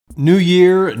New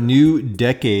year, new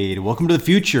decade. Welcome to the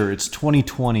future. It's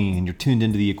 2020, and you're tuned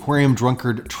into the Aquarium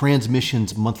Drunkard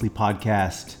Transmissions monthly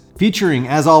podcast, featuring,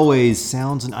 as always,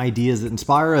 sounds and ideas that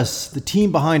inspire us, the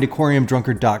team behind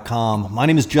aquariumdrunkard.com. My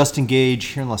name is Justin Gage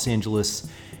here in Los Angeles.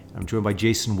 I'm joined by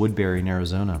Jason Woodbury in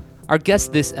Arizona. Our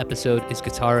guest this episode is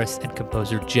guitarist and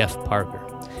composer Jeff Parker.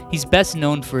 He's best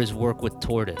known for his work with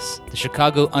Tortoise, the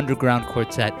Chicago Underground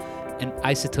Quartet, and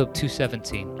Isotope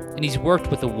 217, and he's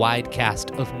worked with a wide cast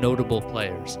of notable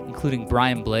players, including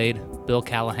Brian Blade, Bill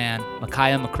Callahan,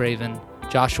 Micaiah McCraven,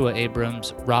 Joshua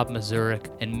Abrams, Rob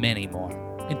Mazurek, and many more.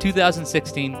 In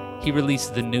 2016, he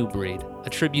released The New Breed, a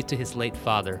tribute to his late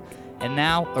father, and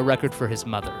now a record for his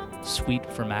mother, Suite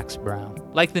for Max Brown.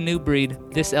 Like The New Breed,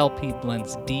 this LP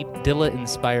blends deep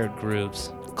Dilla-inspired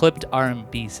grooves, clipped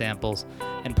R&B samples,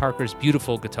 and Parker's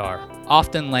beautiful guitar,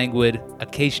 often languid,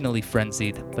 occasionally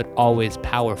frenzied, but always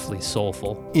powerfully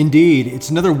soulful. Indeed, it's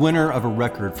another winner of a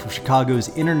record for Chicago's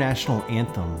International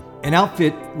Anthem, an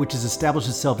outfit which has established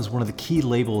itself as one of the key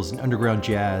labels in underground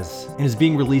jazz and is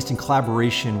being released in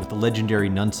collaboration with the legendary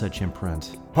Nonesuch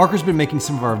imprint. Parker's been making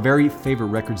some of our very favorite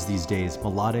records these days,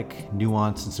 melodic,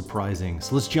 nuanced, and surprising.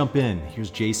 So let's jump in.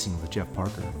 Here's Jason with Jeff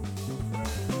Parker.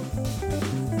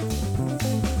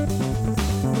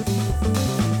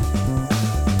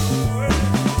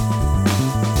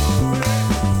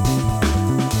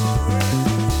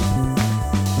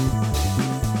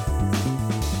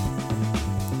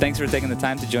 Thanks for taking the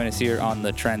time to join us here on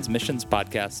the Transmissions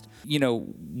podcast. You know,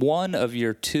 one of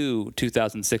your two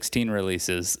 2016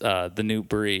 releases, The New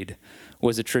Breed,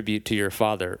 was a tribute to your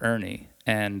father, Ernie,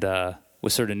 and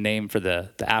was sort of named for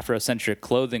the Afrocentric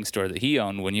clothing store that he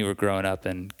owned when you were growing up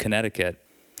in Connecticut.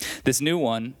 This new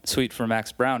one, Suite for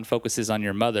Max Brown, focuses on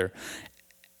your mother.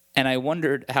 And I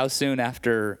wondered how soon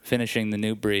after finishing The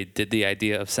New Breed did the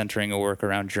idea of centering a work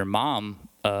around your mom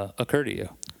occur to you?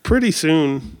 Pretty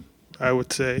soon, I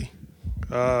would say.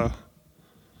 When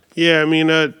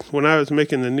I was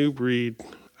making The New Breed,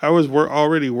 I was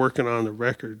already working on the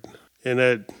record.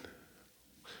 And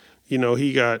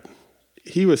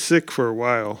he was sick for a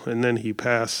while, and then he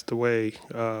passed away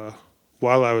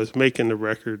while I was making the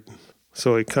record.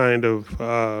 So it kind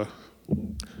of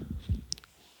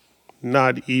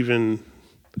not even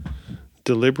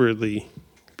deliberately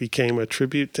became a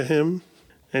tribute to him.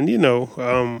 And,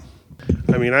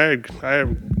 I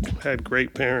had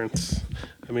great parents.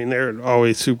 They're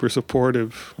always super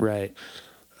supportive. Right.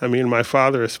 My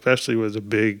father especially was a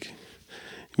big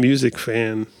music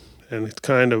fan, and it's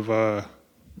kind of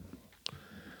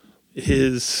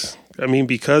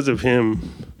because of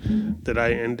him that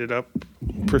I ended up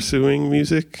pursuing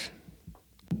music.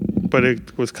 But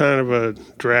it was kind of a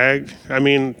drag.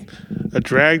 A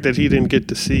drag that he didn't get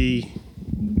to see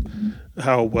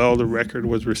how well the record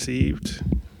was received.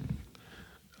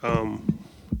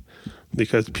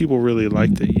 Because people really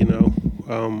liked it,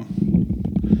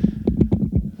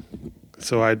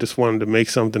 So I just wanted to make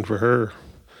something for her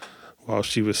while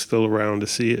she was still around to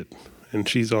see it. And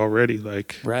she's already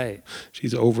right.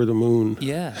 She's over the moon.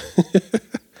 Yeah.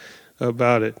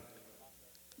 about it.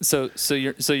 So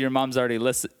your mom's already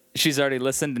listened. She's already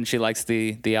listened and she likes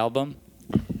the album?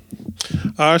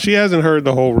 She hasn't heard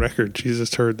the whole record. She's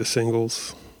just heard the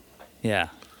singles. Yeah.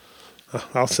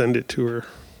 I'll send it to her.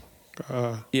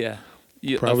 Yeah.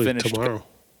 Probably tomorrow.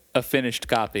 A finished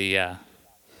copy, yeah.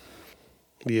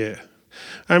 Yeah.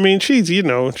 She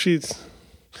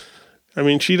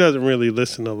doesn't really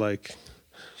listen to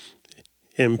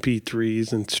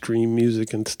MP3s and stream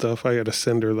music and stuff. I got to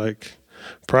send her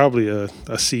probably a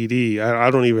CD.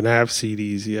 I don't even have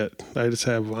CDs yet. I just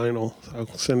have vinyl. I'll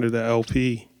send her the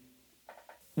LP.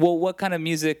 Well, what kind of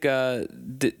music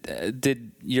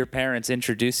did your parents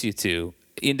introduce you to,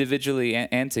 individually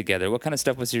and together? What kind of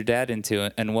stuff was your dad into,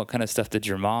 and what kind of stuff did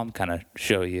your mom kind of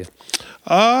show you?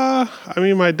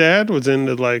 My dad was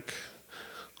into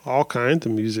all kinds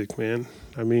of music, man.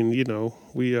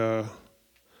 We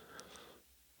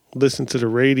listened to the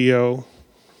radio,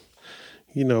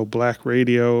 black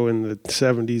radio in the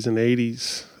 70s and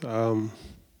 80s.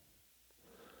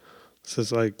 So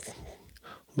it's a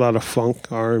lot of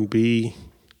funk, R&B,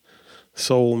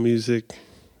 soul music.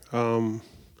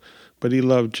 But he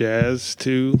loved jazz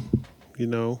too,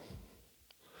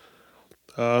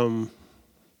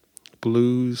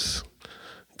 blues,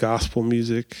 gospel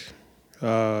music.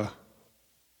 Not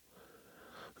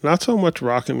so much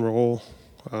rock and roll.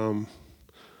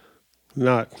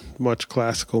 Not much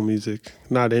classical music.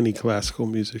 Not any classical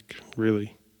music,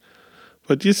 really.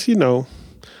 But just,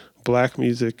 black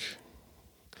music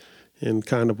in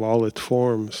kind of all its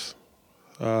forms.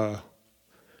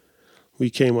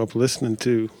 We came up listening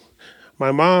to.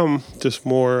 My mom just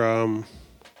more.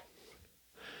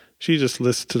 She just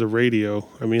listened to the radio.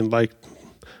 I mean, like,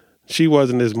 she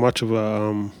wasn't as much of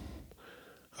a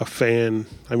fan.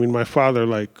 I mean, my father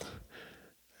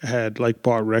had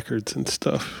bought records and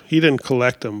stuff. He didn't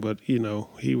collect them, but he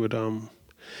would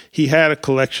he had a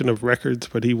collection of records,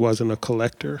 but he wasn't a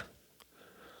collector.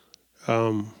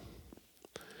 And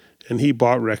he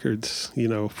bought records,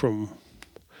 from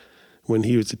when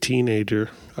he was a teenager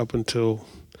up until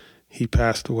he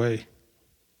passed away.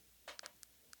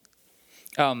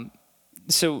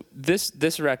 So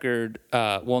this record,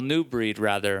 New Breed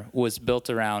rather, was built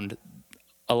around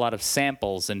a lot of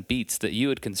samples and beats that you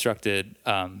had constructed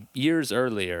years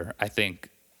earlier, I think.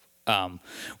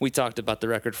 We talked about the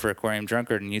record for Aquarium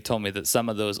Drunkard, and you told me that some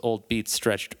of those old beats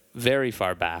stretched very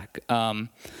far back.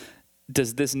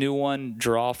 Does this new one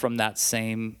draw from that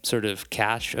same sort of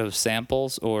cache of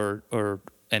samples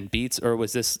and beats, or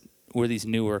were these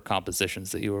newer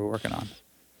compositions that you were working on?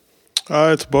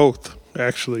 It's both,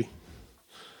 actually.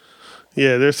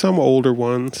 Yeah, there's some older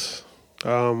ones,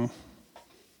 and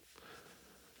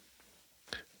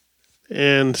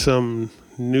some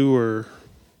newer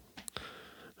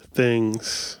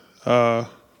things. When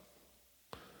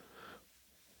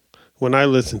I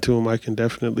listen to them, I can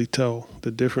definitely tell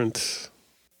the difference.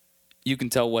 You can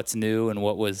tell what's new and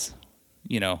what was,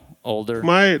 older.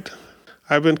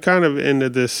 I've been kind of into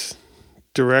this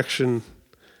direction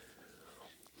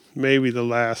maybe the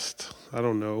last, I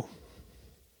don't know,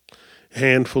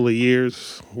 handful of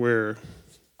years, where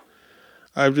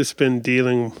I've just been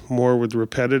dealing more with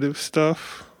repetitive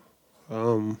stuff.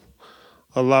 A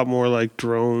lot more like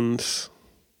drones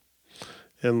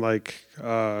and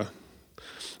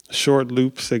short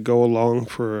loops that go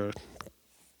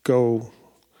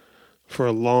for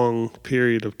a long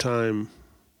period of time.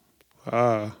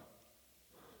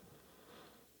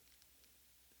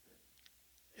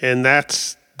 And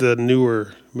that's the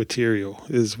newer material,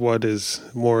 is what is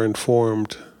more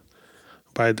informed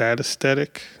by that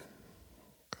aesthetic.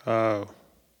 The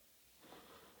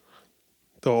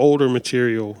older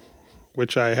material,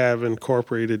 which I have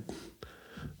incorporated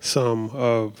some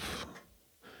of,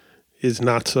 is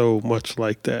not so much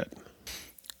like that.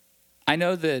 I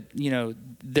know that,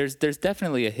 there's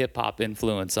definitely a hip hop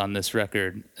influence on this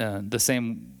record. The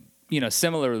same,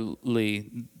 similarly,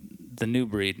 the New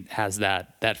Breed has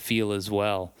that feel as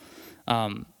well.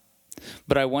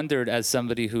 But I wondered, as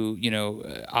somebody who,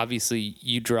 obviously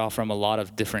you draw from a lot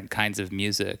of different kinds of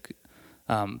music,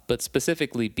 but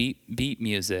specifically beat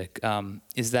music,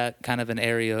 is that kind of an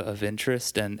area of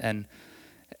interest? And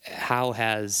how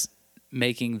has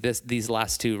making these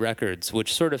last two records,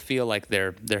 which sort of feel like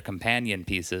they're companion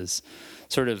pieces,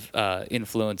 sort of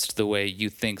influenced the way you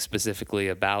think specifically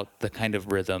about the kind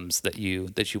of rhythms that you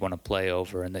want to play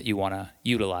over and that you want to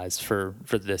utilize for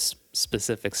this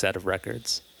specific set of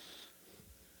records?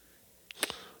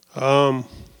 I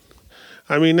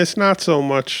mean, it's not so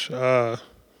much as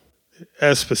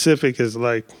specific as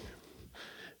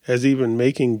even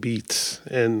making beats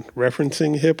and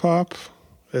referencing hip hop,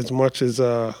 as much as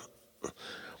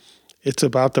it's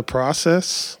about the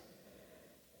process.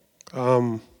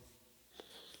 And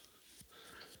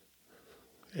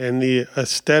the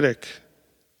aesthetic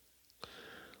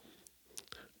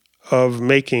of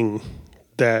making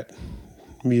that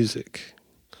music.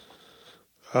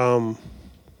 I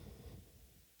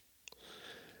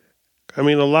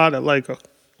mean, a lot of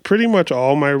pretty much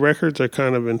all my records are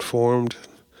kind of informed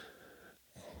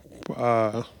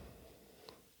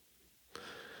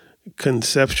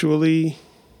conceptually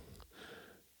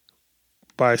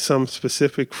by some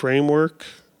specific framework.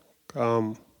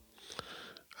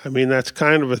 I mean, that's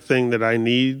kind of a thing that I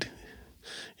need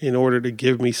in order to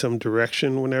give me some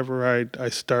direction whenever I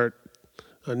start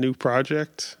a new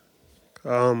project.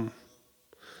 The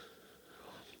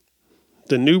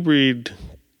New Breed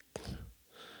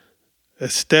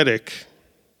aesthetic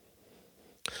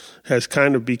has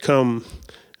kind of become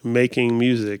making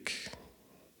music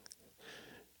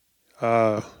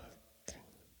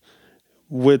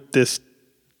with this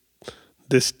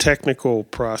technical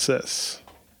process,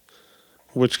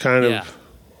 which kind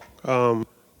of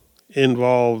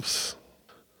involves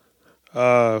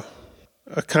a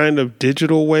kind of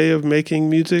digital way of making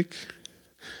music,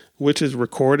 which is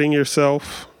recording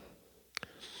yourself,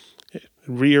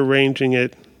 rearranging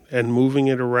it, and moving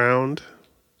it around,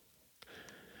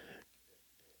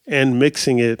 and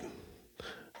mixing it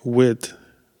with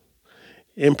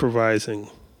improvising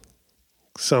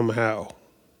somehow.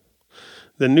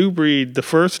 The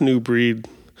first New Breed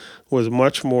was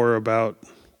much more about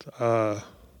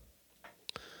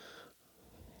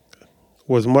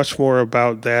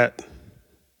that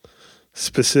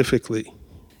specifically.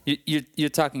 You're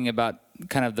talking about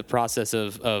kind of the process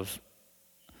of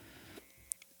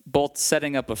both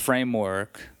setting up a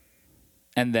framework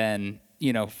and then,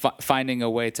 finding a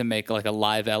way to make like a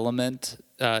live element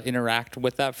interact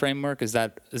with that framework. Is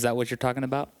that what you're talking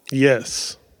about?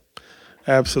 Yes,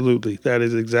 absolutely. That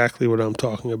is exactly what I'm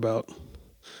talking about.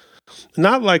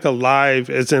 Not like a live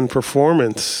as in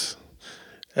performance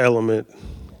element,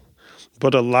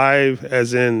 but a live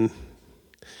as in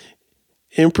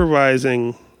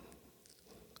improvising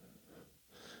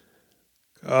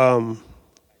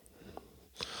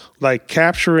like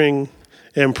capturing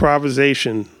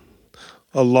improvisation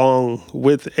along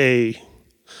with a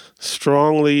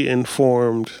strongly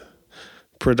informed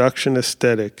production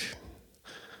aesthetic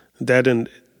that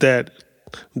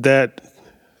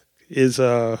is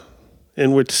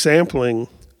in which sampling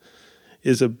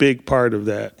is a big part of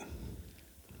that.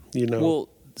 Well,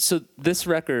 so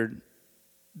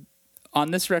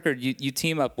on this record, you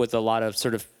team up with a lot of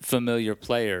sort of familiar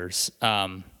players.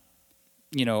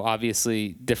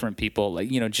 Obviously different people like,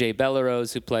 Jay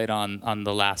Bellerose, who played on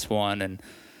the last one, and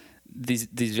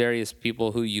these various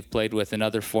people who you've played with in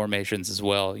other formations as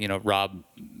well. Rob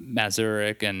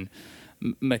Mazurek and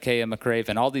Makaya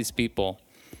McCraven, all these people.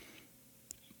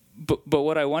 But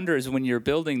what I wonder is when you're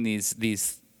building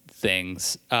these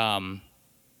things,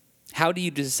 how do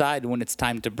you decide when it's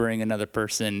time to bring another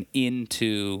person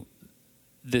into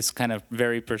this kind of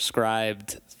very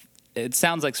prescribed? It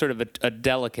sounds like sort of a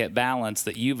delicate balance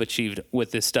that you've achieved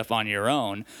with this stuff on your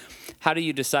own. How do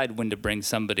you decide when to bring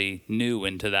somebody new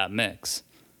into that mix?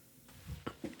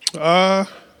 Huh.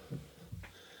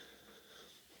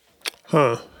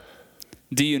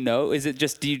 Do you know?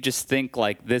 Do you just think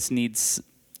like this needs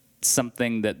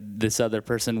something that this other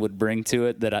person would bring to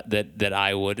it that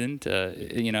I wouldn't?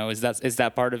 Is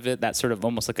that part of it? That sort of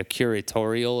almost like a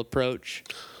curatorial approach?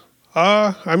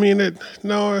 I mean, it's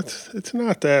not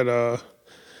that,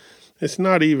 it's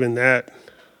not even that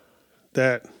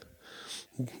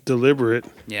deliberate.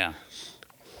 Yeah.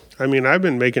 I mean, I've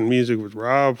been making music with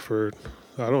Rob for,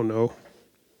 I don't know,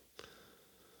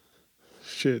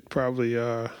 probably,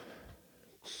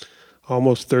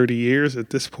 almost 30 years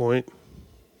at this point.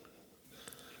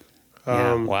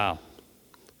 Wow.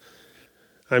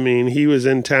 I mean, he was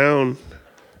in town.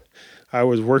 I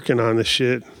was working on the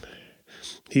shit.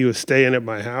 He was staying at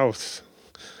my house,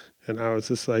 and I was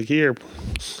just like, here,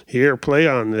 play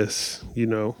on this,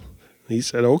 He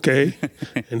said, okay.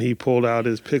 And he pulled out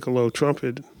his piccolo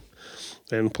trumpet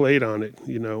and played on it,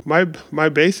 My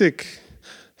basic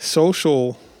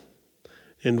social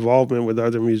involvement with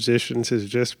other musicians has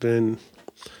just been,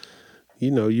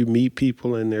 you meet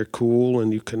people and they're cool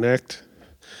and you connect,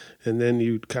 and then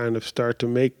you kind of start to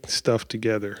make stuff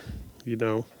together,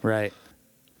 Right.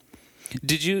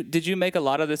 Did you make a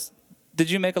lot of this? Did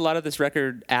you make a lot of this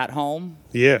record at home?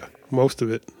 Yeah, most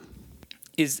of it.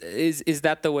 Is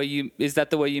that the way you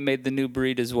made the New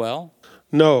Breed as well?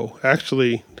 No,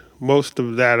 actually, most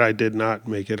of that I did not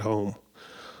make at home.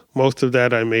 Most of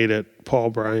that I made at Paul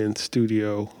Bryan's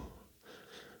studio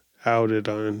out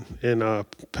in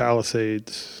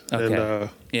Palisades. Okay.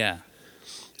 Yeah.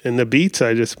 And the beats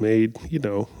I just made,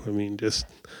 just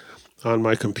on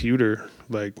my computer,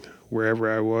 like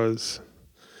wherever I was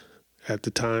at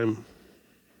the time.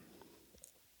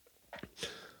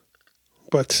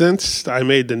 But since I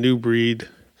made the New Breed,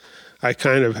 I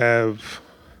kind of have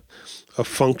a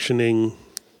functioning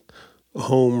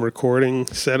home recording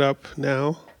setup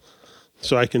now,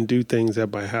 so I can do things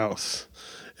at my house.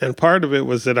 And part of it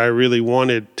was that I really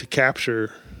wanted to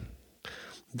capture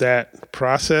that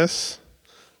process,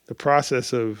 the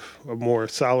process of a more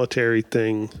solitary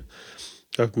thing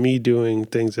of me doing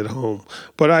things at home.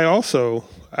 But I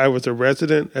was a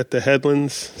resident at the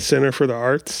Headlands Center for the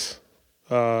Arts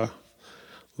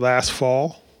last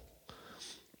fall,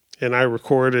 and I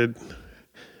recorded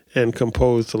and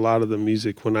composed a lot of the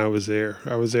music when I was there.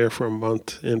 I was there for a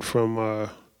month, and from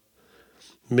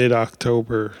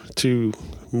mid-October to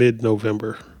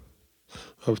mid-November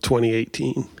of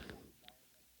 2018.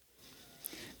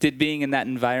 Did being in that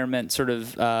environment sort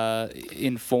of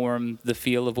inform the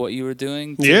feel of what you were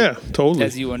doing? Yeah, totally.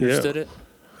 As you understood it?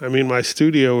 I mean, my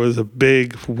studio was a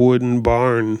big wooden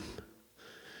barn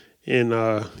in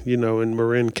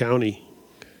Marin County.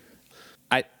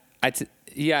 I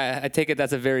take it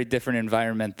that's a very different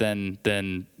environment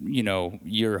than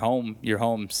your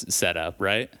home setup,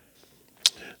 right?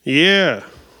 Yeah,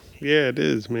 it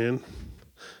is, man.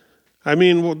 I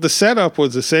mean, the setup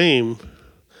was the same,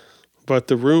 but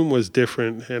the room was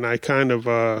different, and I kind of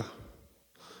I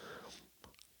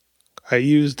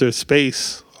used the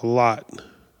space a lot,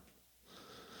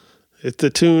 It's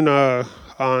a tune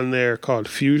on there called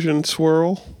Fusion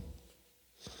Swirl.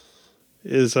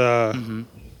 Is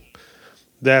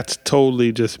That's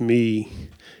totally just me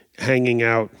hanging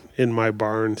out in my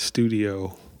barn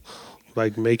studio,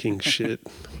 like making shit.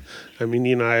 I mean,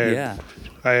 you know,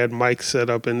 I had mics set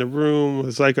up in the room. It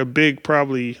was like a big,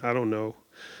 probably, I don't know,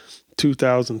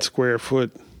 2,000 square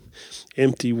foot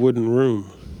empty wooden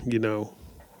room, you know.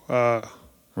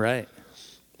 Right.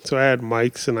 So I had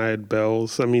mics and I had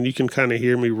bells. I mean, you can kind of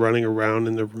hear me running around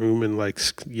in the room and like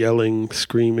yelling,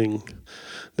 screaming.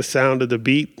 The sound of the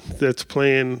beat that's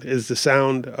playing is the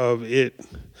sound of it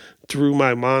through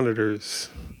my monitors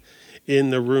in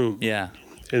the room. Yeah.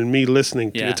 And me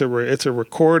listening to it's a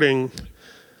recording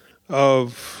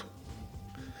of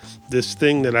this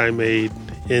thing that I made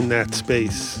in that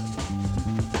space.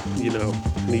 You know,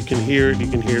 and you can hear it. You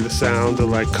can hear the sound of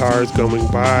like cars going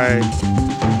by.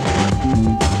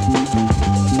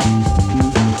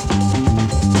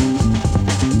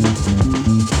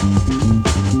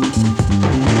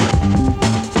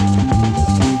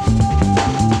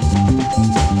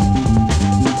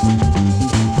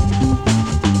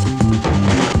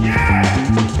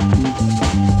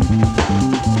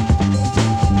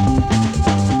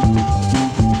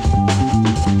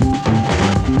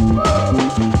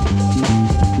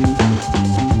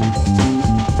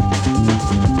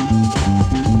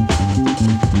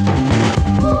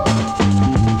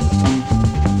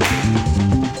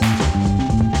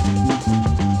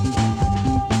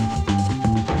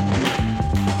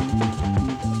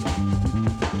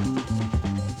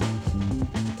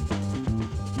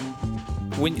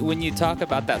 When you talk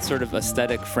about that sort of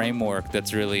aesthetic framework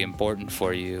that's really important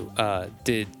for you,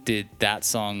 did that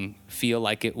song feel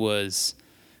like it was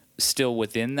still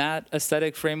within that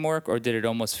aesthetic framework, or did it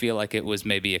almost feel like it was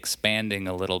maybe expanding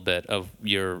a little bit of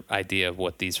your idea of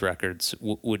what these records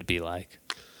would be like?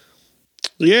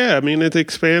 Yeah, I mean, it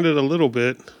expanded a little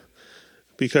bit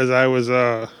because I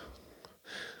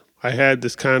had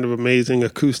this kind of amazing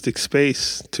acoustic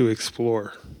space to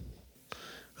explore.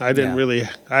 I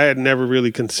had never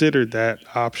really considered that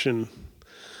option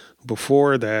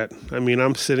before that. I mean,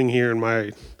 I'm sitting here in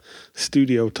my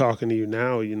studio talking to you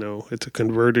now, you know, it's a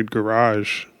converted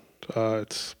garage.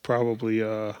 It's probably,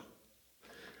 I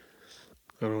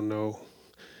don't know,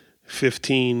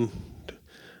 15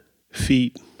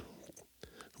 feet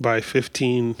by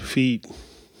 15 feet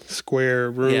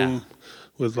square room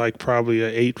with like probably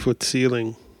a 8-foot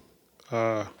ceiling.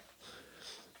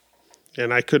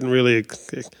 And I can't really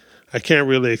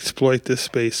exploit this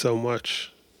space so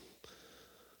much.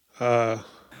 Well,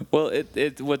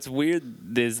 what's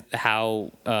weird is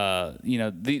how you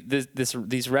know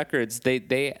these records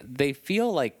they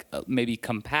feel like maybe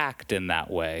compact in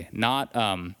that way, not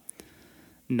and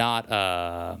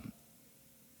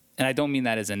I don't mean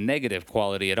that as a negative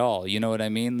quality at all. You know what I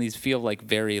mean? These feel like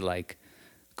very like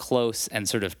close and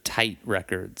sort of tight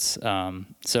records.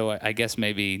 So I guess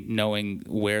maybe knowing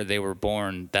where they were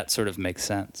born, that sort of makes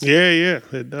sense. Yeah,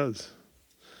 it does.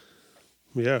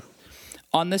 Yeah.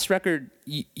 On this record,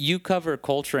 you cover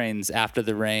Coltrane's After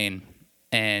the Rain,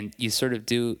 and you sort of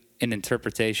do an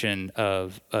interpretation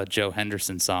of a Joe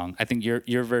Henderson song. I think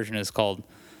your version is called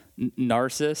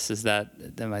Narcissus. Is that,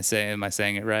 am I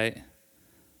saying it right?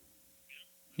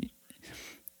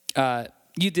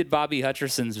 You did Bobby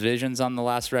Hutcherson's Visions on the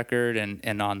last record,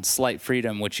 and on Slight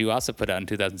Freedom, which you also put out in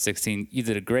 2016, you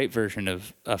did a great version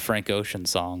of a Frank Ocean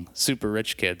song, Super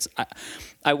Rich Kids.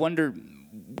 I wonder,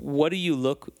 what do you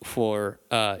look for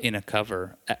in a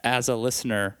cover? As a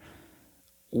listener,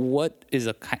 what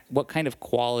kind of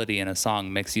quality in a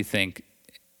song makes you think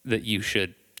that you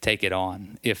should take it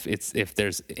on, if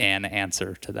there's an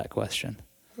answer to that question?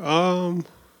 I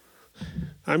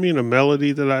mean, a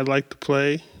melody that I like to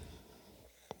play.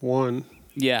 One.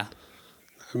 Yeah.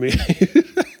 I mean,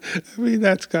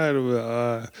 that's kind of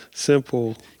a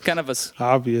simple, kind of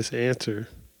obvious answer.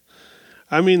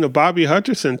 I mean, the Bobby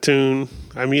Hutcherson tune,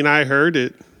 I mean, I heard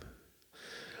it.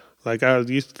 Like, I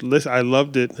used to listen, I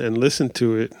loved it and listened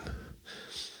to it.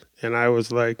 And I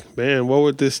was like, man, what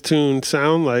would this tune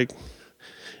sound like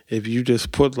if you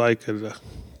just put like a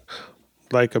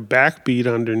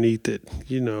backbeat underneath it,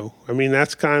 you know? I mean,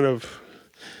 that's kind of,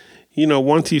 you know,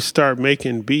 once you start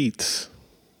making beats,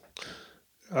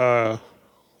 like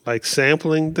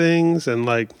sampling things and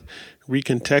like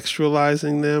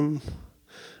recontextualizing them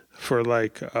for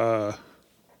like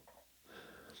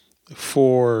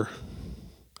for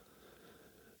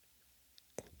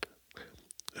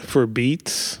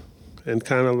beats, and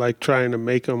kind of like trying to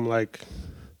make them like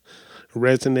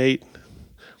resonate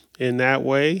in that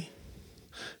way,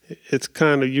 it's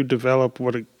kind of, you develop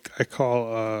what I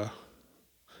call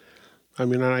I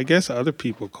mean, I guess other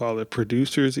people call it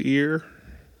producer's ear,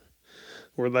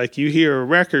 where like you hear a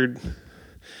record,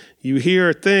 you hear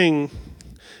a thing,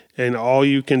 and all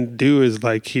you can do is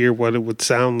like hear what it would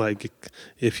sound like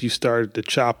if you started to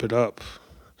chop it up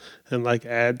and like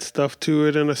add stuff to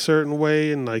it in a certain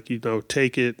way and like,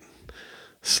 take it,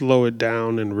 slow it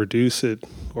down and reduce it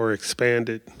or expand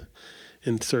it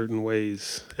in certain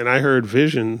ways. And I heard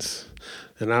Visions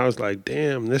and I was like,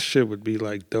 damn, this shit would be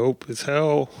like dope as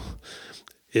hell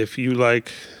if you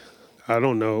like, I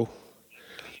don't know,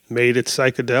 made it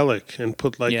psychedelic and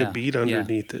put like a beat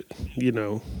underneath it,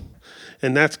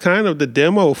 And that's kind of the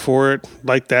demo for it.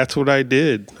 Like, that's what I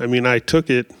did. I mean, I took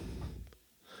it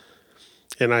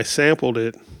and I sampled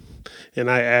it and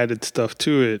I added stuff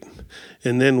to it.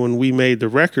 And then when we made the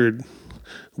record,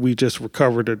 we just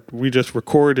recovered it. We just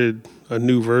recorded a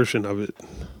new version of it.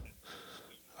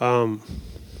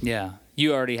 Yeah.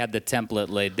 You already had the template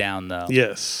laid down, though.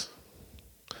 Yes.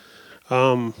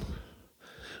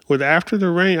 With After the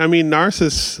Rain, I mean,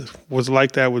 Narcissus was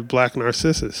like that with Black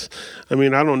Narcissus. I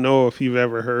mean, I don't know if you've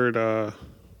ever heard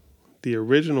the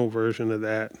original version of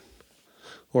that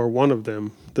or one of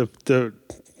them. The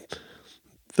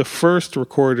first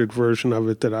recorded version of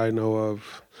it that I know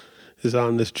of is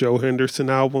on this Joe Henderson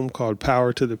album called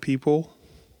Power to the People.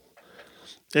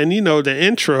 And, the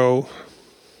intro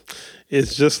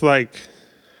is just like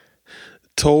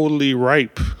totally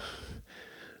ripe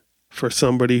for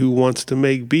somebody who wants to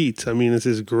make beats. I mean, it's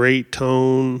this great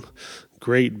tone,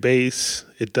 great bass.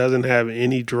 It doesn't have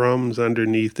any drums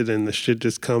underneath it, and the shit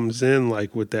just comes in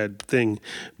like with that thing,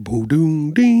 boom,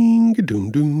 doom, ding,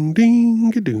 doom, doom,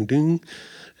 ding, doom, ding,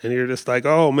 and you're just like,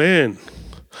 oh man,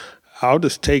 I'll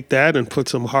just take that and put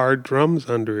some hard drums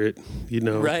under it,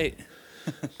 Right.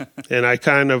 And I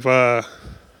kind of, I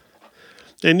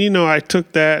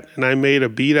took that and I made a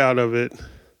beat out of it.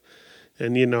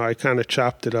 And, I kind of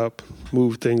chopped it up,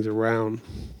 moved things around.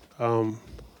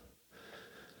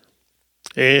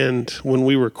 And when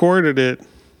we recorded it,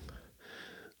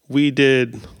 we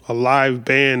did a live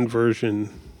band version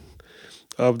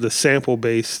of the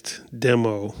sample-based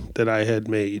demo that I had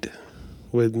made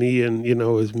with me and, it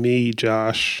was me,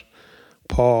 Josh,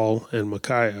 Paul, and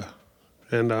Micaiah.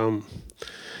 And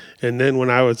then when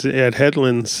I was at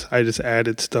Headlands, I just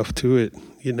added stuff to it,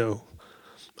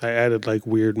 I added like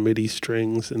weird MIDI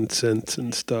strings and synths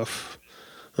and stuff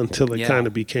until it kind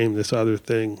of became this other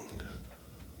thing.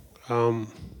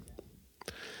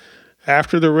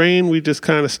 After the Rain, we just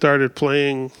kind of started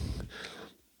playing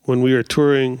when we were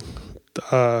touring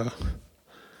for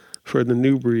the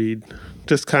New Breed,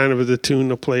 just kind of as a tune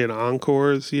to play at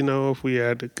encores, if we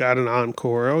had got an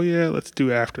encore, oh yeah, let's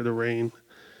do After the Rain.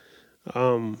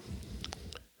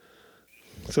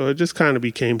 So it just kind of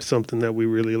became something that we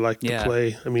really liked to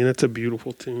play. I mean, it's a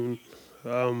beautiful tune.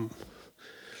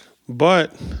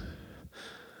 But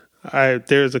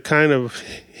there's a kind of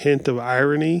hint of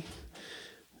irony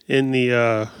in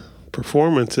the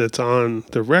performance that's on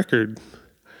the record,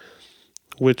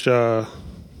 which, because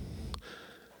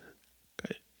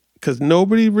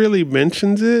nobody really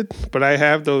mentions it, but I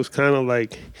have those kind of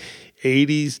like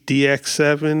 80s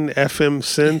DX7 FM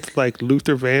synth, like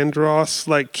Luther Vandross,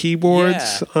 like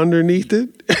keyboards underneath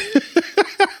it,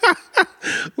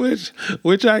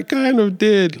 which I kind of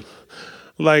did,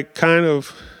 like kind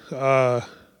of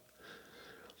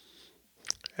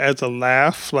as a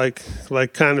laugh, like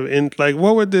kind of in like,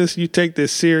 what would this? You take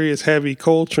this serious heavy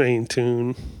Coltrane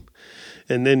tune,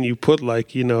 and then you put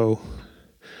like the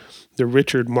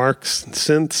Richard Marx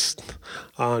synths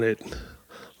on it.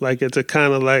 Like it's a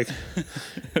kind of like,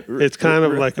 it's kind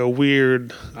of like a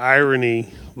weird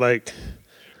irony. Like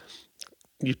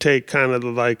you take kind of the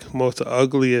like most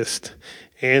ugliest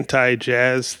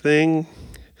anti-jazz thing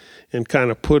and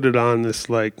kind of put it on this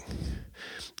like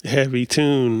heavy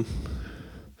tune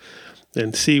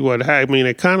and see what, I mean,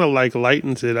 it kind of like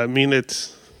lightens it. I mean,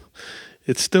 it's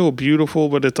still beautiful,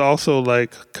 but it's also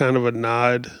like kind of a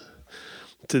nod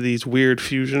to these weird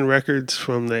fusion records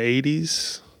from the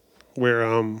 80s. Where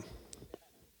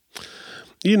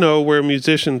where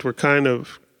musicians were kind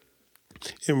of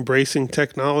embracing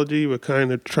technology, but kind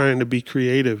of trying to be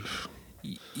creative.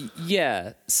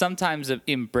 Yeah, sometimes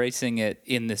embracing it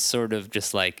in this sort of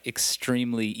just like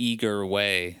extremely eager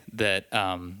way that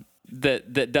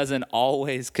that doesn't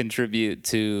always contribute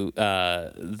to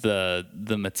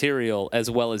the material as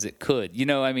well as it could.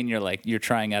 I mean, you're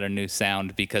trying out a new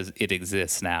sound because it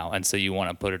exists now, and so you want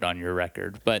to put it on your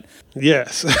record. But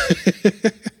yes,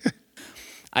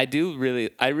 I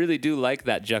really do like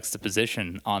that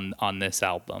juxtaposition on this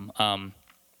album.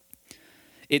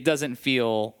 It doesn't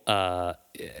feel. I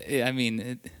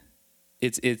mean,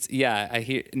 it's yeah, I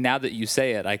hear now that you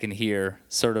say it, I can hear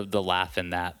sort of the laugh in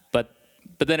that. But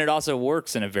then it also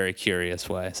works in a very curious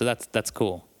way. So that's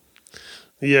cool.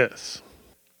 Yes.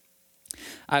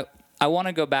 I want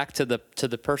to go back to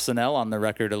the personnel on the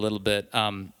record a little bit.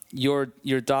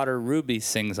 Your daughter Ruby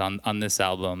sings on this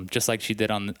album, just like she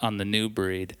did on the New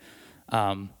Breed.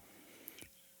 And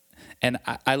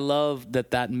I love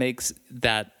that makes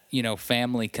that,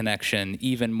 family connection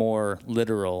even more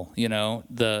literal.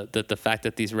 The fact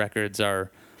that these records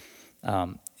are,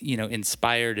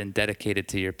 inspired and dedicated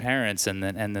to your parents, and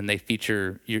then they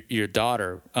feature your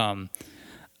daughter.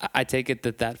 I take it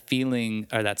that feeling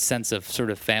or that sense of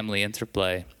sort of family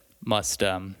interplay must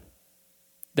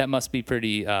be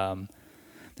pretty.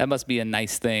 That must be a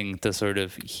nice thing to sort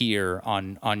of hear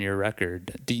on your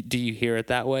record. Do you hear it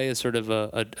that way as sort of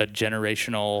a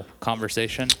generational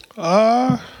conversation?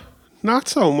 Not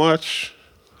so much.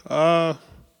 I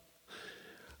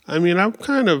mean, I'm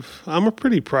a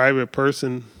pretty private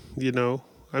person,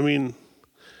 I mean,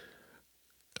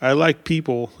 I like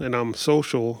people and I'm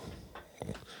social,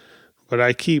 but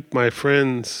I keep my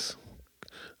friends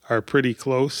are pretty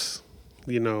close,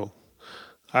 I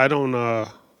don't,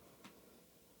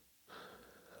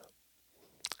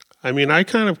 I mean, I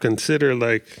kind of consider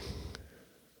like,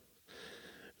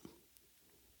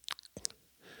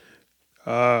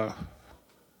 I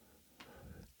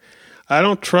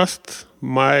don't trust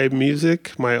my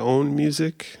own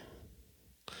music,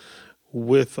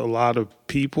 with a lot of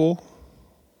people,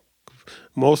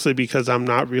 mostly because I'm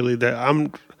not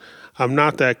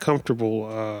that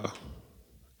comfortable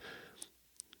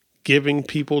giving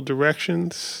people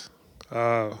directions.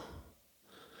 I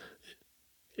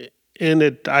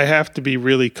have to be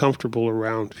really comfortable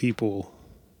around people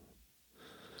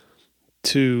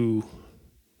to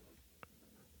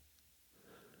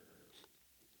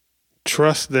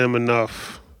trust them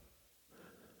enough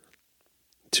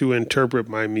to interpret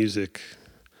my music.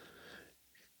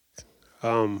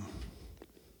 And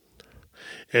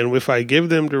if I give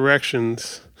them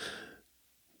directions,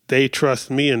 they trust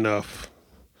me enough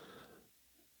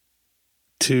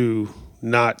to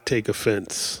not take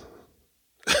offense.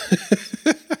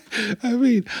 I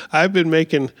mean, I've been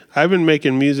making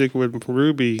music with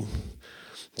Ruby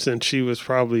since she was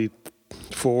probably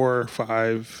 4 or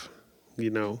 5,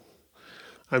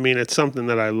 I mean, it's something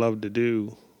that I love to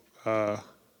do.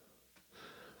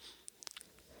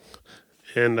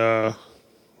 And I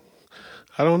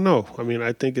don't know. I mean,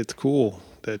 I think it's cool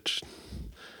that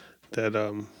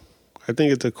I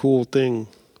think it's a cool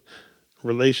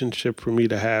relationship for me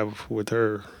to have with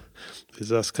her,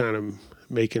 is us kind of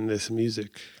making this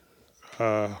music.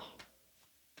 I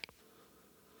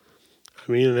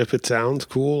mean, if it sounds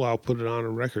cool, I'll put it on a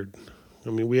record. I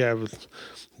mean, we have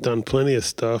done plenty of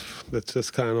stuff that's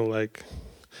just kind of like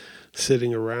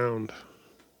sitting around.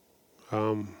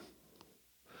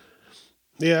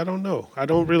 Yeah, I don't know. I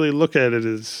don't really look at it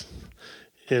as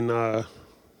in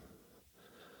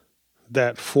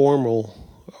that formal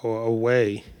a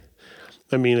way.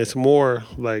 I mean, it's more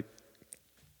like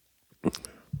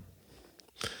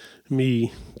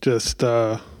me just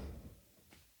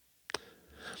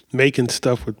making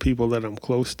stuff with people that I'm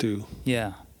close to.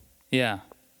 Yeah.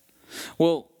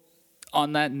 Well,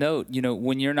 on that note,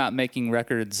 when you're not making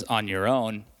records on your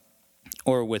own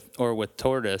or with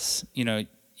Tortoise,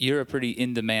 you're a pretty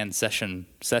in-demand session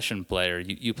player.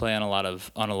 You play on a lot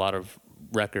of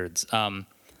records. I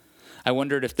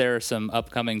wondered if there are some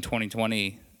upcoming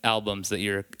 2020 albums that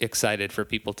you're excited for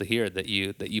people to hear that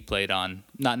you played on,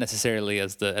 not necessarily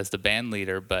as the band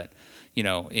leader, but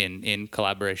in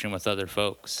collaboration with other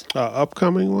folks.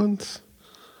 Upcoming ones?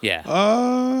 Yeah.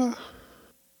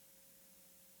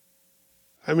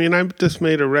 I mean, I just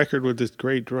made a record with this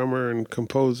great drummer and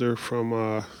composer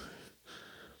from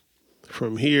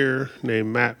here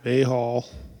named Matt Mayhall.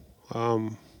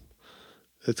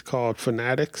 It's called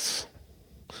Fanatics.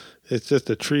 It's just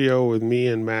a trio with me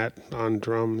and Matt on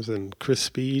drums and Chris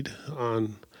Speed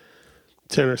on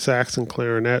tenor sax and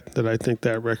clarinet. That I think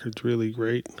that record's really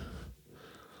great.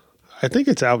 I think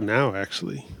it's out now,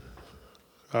 actually.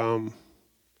 One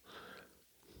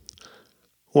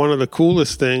of the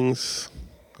coolest things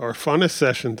or funnest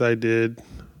sessions I did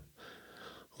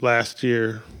last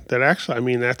year that actually, I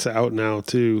mean, that's out now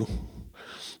too.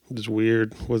 It's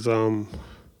weird. Was I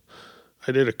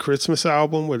did a Christmas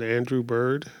album with Andrew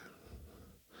Bird.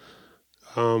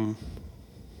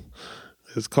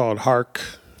 It's called Hark.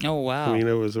 Oh, wow. I mean,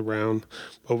 it was around,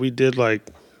 but we did like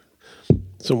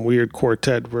some weird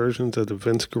quartet versions of the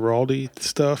Vince Guaraldi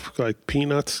stuff, like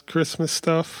Peanuts Christmas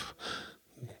stuff.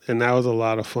 And that was a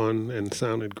lot of fun and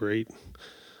sounded great.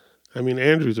 I mean,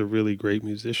 Andrew's a really great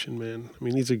musician, man. I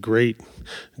mean, he's a great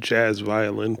jazz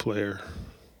violin player.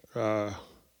 I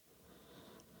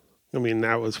mean,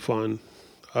 that was fun.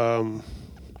 I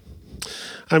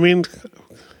mean,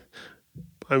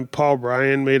 Paul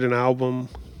Bryan made an album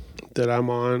that I'm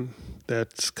on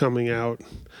that's coming out.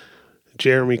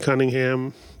 Jeremy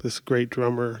Cunningham, this great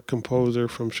drummer, composer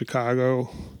from Chicago,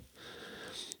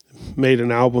 made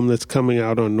an album that's coming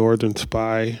out on Northern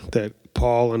Spy that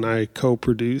Paul and I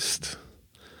co-produced.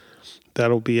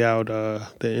 That'll be out the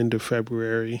end of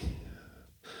February,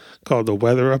 called The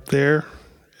Weather Up There.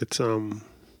 It's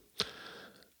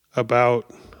about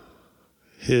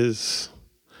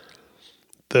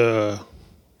the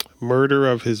murder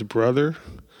of his brother,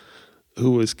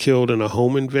 who was killed in a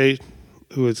home invasion.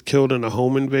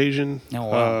 Oh,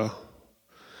 wow.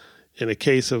 In a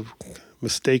case of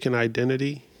mistaken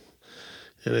identity,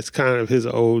 and it's kind of his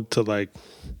ode to like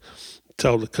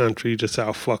tell the country just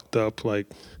how fucked up like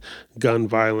gun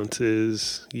violence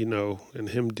is, you know, and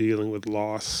him dealing with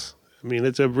loss. I mean,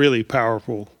 it's a really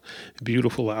powerful,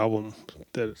 beautiful album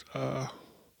that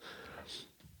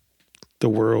the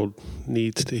world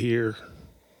needs to hear.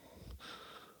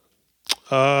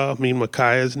 I mean,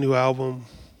 Makaya's new album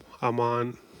I'm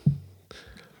on.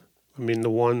 I mean, the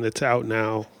one that's out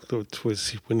now, which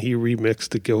was when he remixed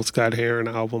the Gil Scott-Heron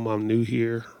album, I'm New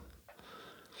Here.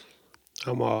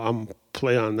 I'm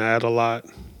play on that a lot.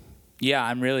 Yeah,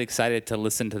 I'm really excited to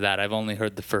listen to that. I've only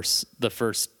heard the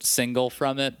first single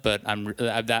from it, but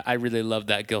I really love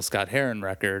that Gil Scott-Heron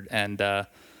record, and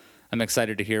I'm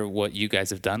excited to hear what you guys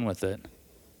have done with it.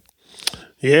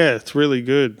 Yeah, it's really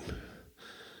good.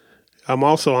 I'm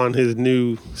also on his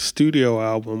new studio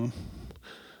album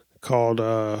called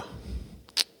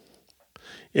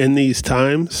In These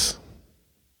Times,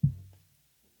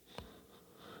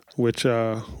 which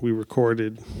we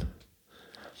recorded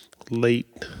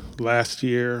late last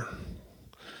year.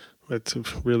 It's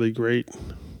really great.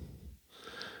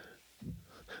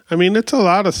 I mean, it's a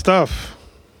lot of stuff.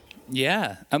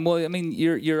 Yeah, well, I mean,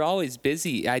 you're always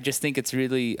busy. I just think it's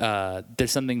really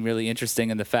there's something really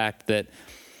interesting in the fact that,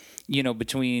 you know,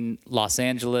 between Los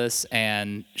Angeles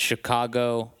and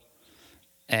Chicago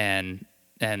and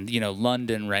you know,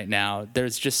 London right now,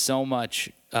 there's just so much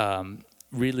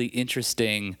really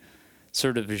interesting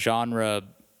sort of genre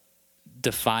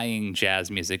defying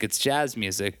jazz music. It's jazz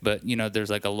music, but you know, there's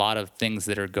like a lot of things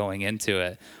that are going into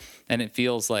it. And it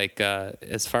feels like,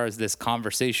 as far as this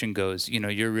conversation goes, you know,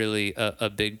 you're really a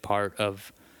big part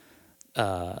of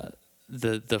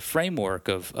the framework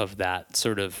of that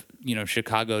sort of, you know,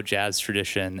 Chicago jazz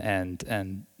tradition,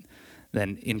 and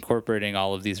then incorporating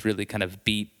all of these really kind of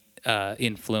beat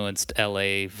influenced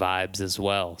LA vibes as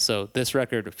well. So this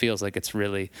record feels like it's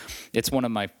one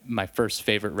of my first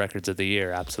favorite records of the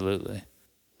year. Absolutely.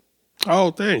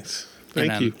 Oh, thanks.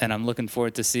 Thank you. And I'm looking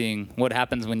forward to seeing what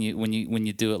happens when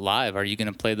you do it live. Are you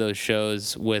going to play those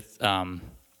shows with,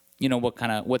 you know,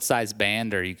 what size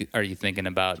band are you thinking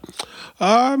about?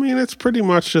 I mean, it's pretty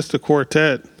much just a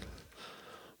quartet.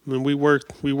 I mean, we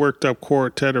worked up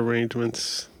quartet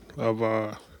arrangements of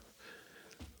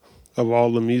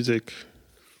all the music.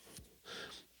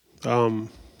 And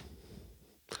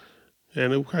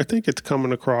I think it's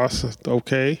coming across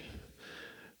okay.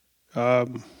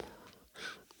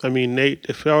 I mean, Nate,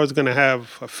 if I was going to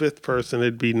have a fifth person,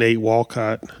 it'd be Nate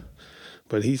Walcott,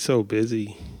 but he's so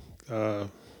busy.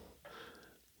 And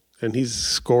he's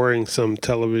scoring some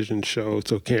television show,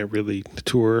 so can't really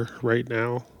tour right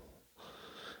now.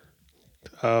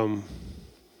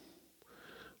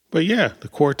 But yeah, the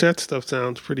quartet stuff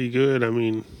sounds pretty good. I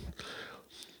mean,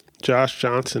 Josh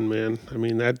Johnson, man. I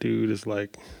mean, that dude is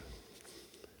like,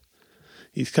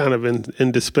 he's kind of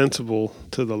indispensable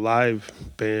to the live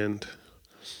band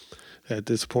at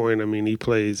this point. I mean, he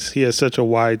has such a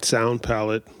wide sound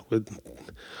palette with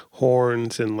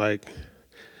horns and like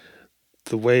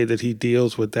the way that he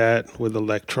deals with that with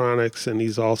electronics, and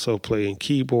he's also playing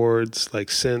keyboards like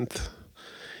synth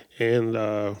and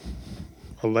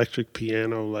electric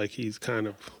piano. Like, he's kind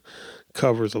of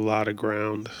covers a lot of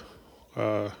ground.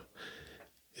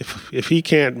 If he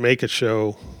can't make a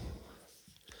show,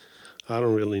 I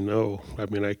don't really know. I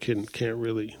mean, I can't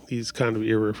really. He's kind of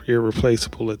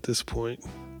irreplaceable at this point,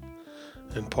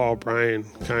 and Paul Bryan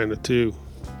kind of too.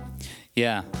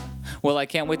 Yeah. Well, I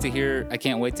can't wait to hear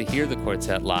the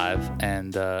quartet live,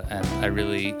 and I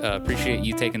really appreciate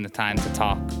you taking the time to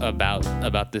talk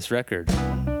about this record.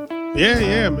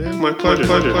 Yeah, man. My pleasure.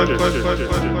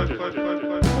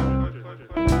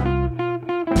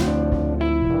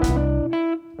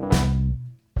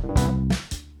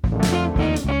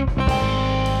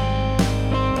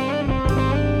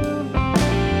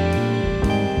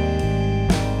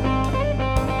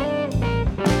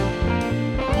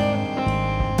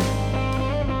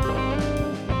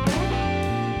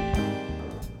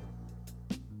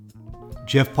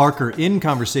 Jeff Parker in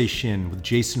conversation with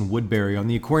Jason Woodbury on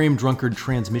the Aquarium Drunkard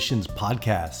Transmissions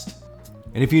podcast.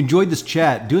 And if you enjoyed this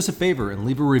chat, do us a favor and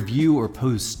leave a review or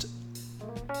post.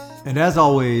 And as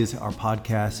always, our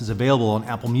podcast is available on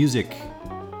Apple Music,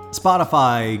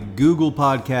 Spotify, Google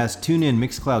Podcasts, TuneIn,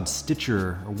 Mixcloud,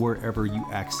 Stitcher, or wherever you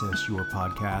access your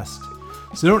podcast.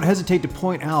 So don't hesitate to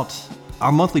point out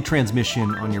our monthly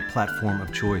transmission on your platform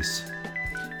of choice.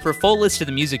 For a full list of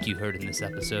the music you heard in this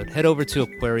episode, head over to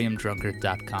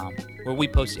aquariumdrunkard.com, where we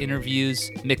post interviews,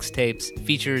 mixtapes,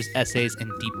 features, essays,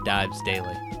 and deep dives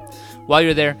daily. While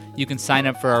you're there, you can sign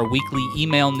up for our weekly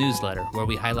email newsletter, where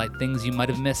we highlight things you might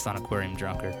have missed on Aquarium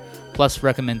Drunkard, plus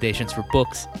recommendations for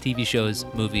books, TV shows,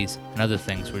 movies, and other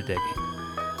things we're digging.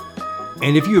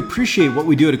 And if you appreciate what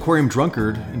we do at Aquarium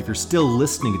Drunkard, and if you're still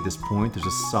listening at this point, there's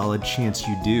a solid chance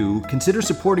you do, consider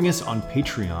supporting us on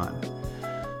Patreon.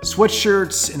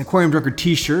 Sweatshirts and Aquarium Drunkard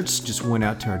t-shirts just went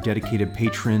out to our dedicated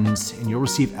patrons, and you'll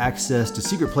receive access to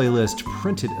secret playlist,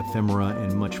 printed ephemera,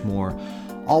 and much more,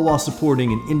 all while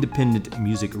supporting an independent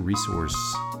music resource.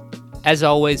 As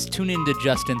always, tune in to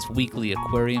Justin's weekly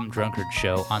Aquarium Drunkard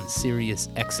show on Sirius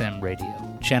XM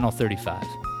Radio, Channel 35.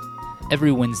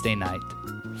 Every Wednesday night,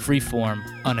 freeform,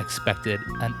 unexpected,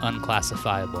 and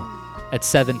unclassifiable, at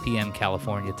 7 p.m.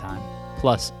 California time,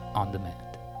 plus on demand.